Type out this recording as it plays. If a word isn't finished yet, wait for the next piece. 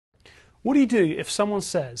What do you do if someone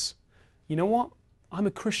says, you know what, I'm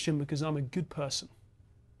a Christian because I'm a good person.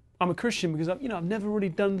 I'm a Christian because I've never really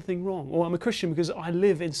done anything wrong. Or I'm a Christian because I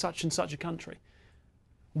live in such and such a country.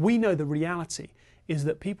 We know the reality is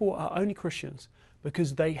that people are only Christians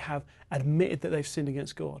because they have admitted that they've sinned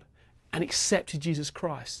against God and accepted Jesus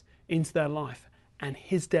Christ into their life and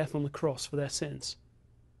His death on the cross for their sins.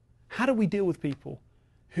 How do we deal with people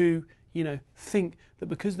who, think that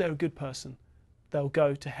because they're a good person, they'll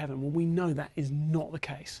go to heaven? Well, we know that is not the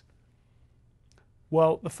case.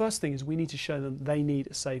 Well, the first thing is we need to show them they need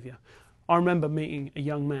a saviour. I remember meeting a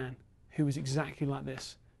young man who was exactly like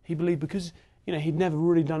this. He believed because, he'd never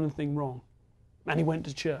really done anything wrong, and he went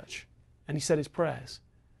to church, and he said his prayers,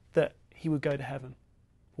 that he would go to heaven.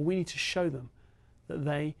 Well, we need to show them that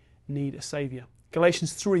they need a saviour.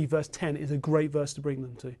 Galatians 3 verse 10 is a great verse to bring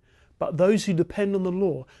them to. But those who depend on the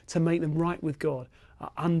law to make them right with God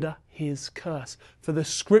are under His curse. For the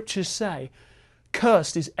Scriptures say,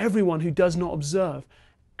 cursed is everyone who does not observe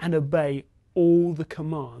and obey all the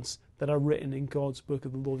commands that are written in God's book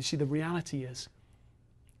of the law. You see, the reality is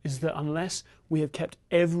that unless we have kept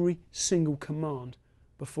every single command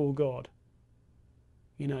before God,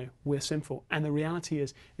 we're sinful. And the reality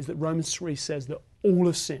is that Romans 3 says that all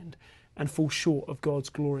have sinned and fall short of God's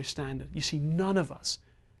glorious standard. You see, none of us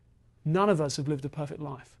have lived a perfect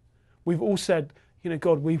life. We've all said,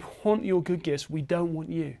 God, we want your good gifts, we don't want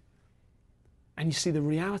you. And you see, the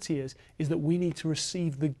reality is that we need to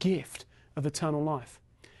receive the gift of eternal life.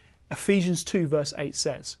 Ephesians 2 verse 8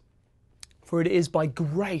 says, for it is by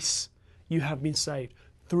grace you have been saved,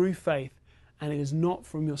 through faith, and it is not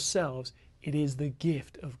from yourselves, it is the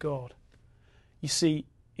gift of God. You see,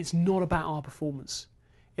 it's not about our performance.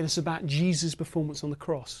 It is about Jesus' performance on the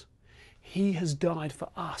cross. He has died for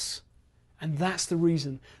us. And that's the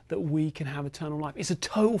reason that we can have eternal life. It's a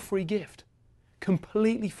total free gift,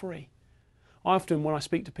 completely free. Often when I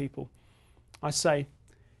speak to people, I say,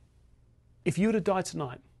 if you were to die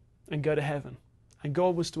tonight and go to heaven, and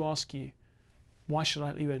God was to ask you, why should I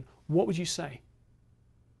let you in? What would you say?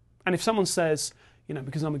 And if someone says,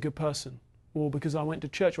 because I'm a good person, or because I went to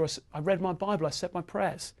church, or I read my Bible, I said my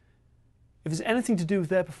prayers, if it's anything to do with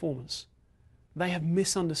their performance, they have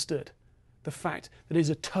misunderstood the fact that it is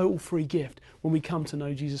a total free gift when we come to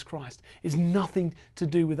know Jesus Christ. It's nothing to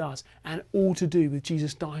do with us and all to do with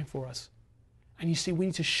Jesus dying for us. And you see, we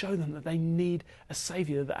need to show them that they need a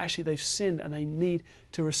saviour, that actually they've sinned and they need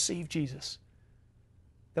to receive Jesus.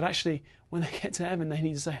 That actually, when they get to heaven, they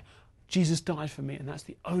need to say, Jesus died for me, and that's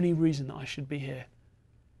the only reason that I should be here.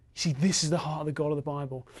 You see, this is the heart of the God of the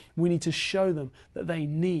Bible. We need to show them that they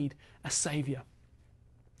need a saviour.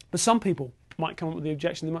 But some people might come up with the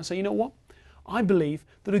objection. They might say, you know what? I believe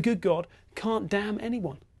that a good God can't damn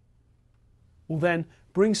anyone. Well then,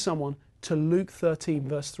 bring someone to Luke 13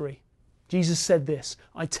 verse 3. Jesus said this,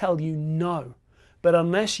 I tell you no, but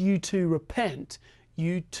unless you two repent,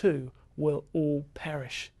 you too will all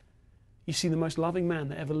perish. You see, the most loving man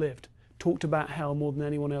that ever lived talked about hell more than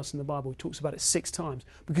anyone else in the Bible. He talks about it 6 times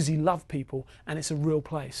because he loved people and it's a real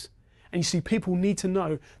place. And you see, people need to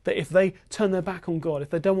know that if they turn their back on God,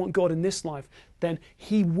 if they don't want God in this life, then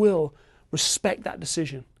He will respect that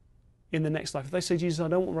decision in the next life. If they say, Jesus, I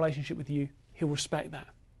don't want a relationship with you, He'll respect that.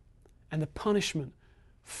 And the punishment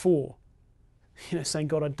for saying,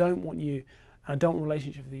 God, I don't want you, and I don't want a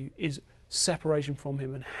relationship with you, is separation from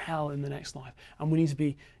Him and hell in the next life. And we need to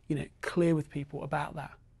be clear with people about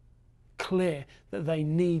that. Clear that they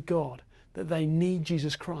need God, that they need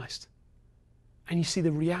Jesus Christ. And you see,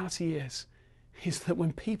 the reality is that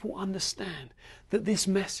when people understand that this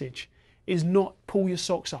message is not pull your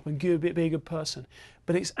socks up and be a good person,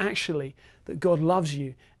 but it's actually that God loves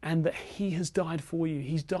you and that He has died for you.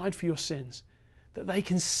 He's died for your sins. That they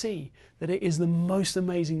can see that it is the most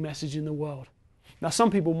amazing message in the world. Now,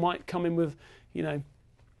 some people might come in with, an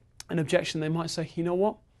objection. They might say, you know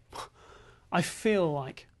what? I feel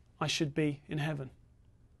like I should be in heaven.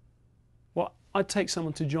 Well, I'd take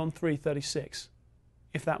someone to John 3:36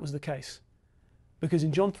 if that was the case. Because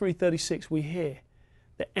in John 3:36 we hear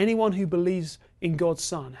that anyone who believes in God's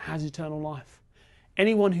Son has eternal life.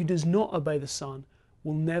 Anyone who does not obey the Son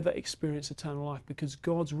will never experience eternal life because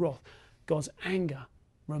God's wrath, God's anger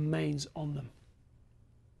remains on them.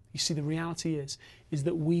 You see, the reality is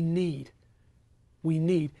that we need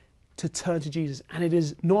to turn to Jesus. And it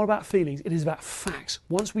is not about feelings, it is about facts.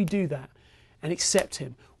 Once we do that and accept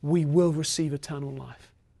Him, we will receive eternal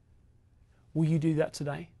life. Will you do that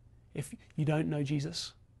today if you don't know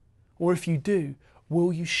Jesus? Or if you do,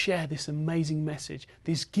 will you share this amazing message,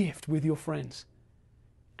 this gift with your friends?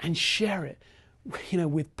 And share it,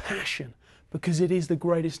 with passion, because it is the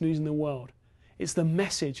greatest news in the world. It's the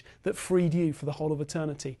message that freed you for the whole of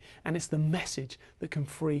eternity. And it's the message that can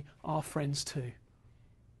free our friends too.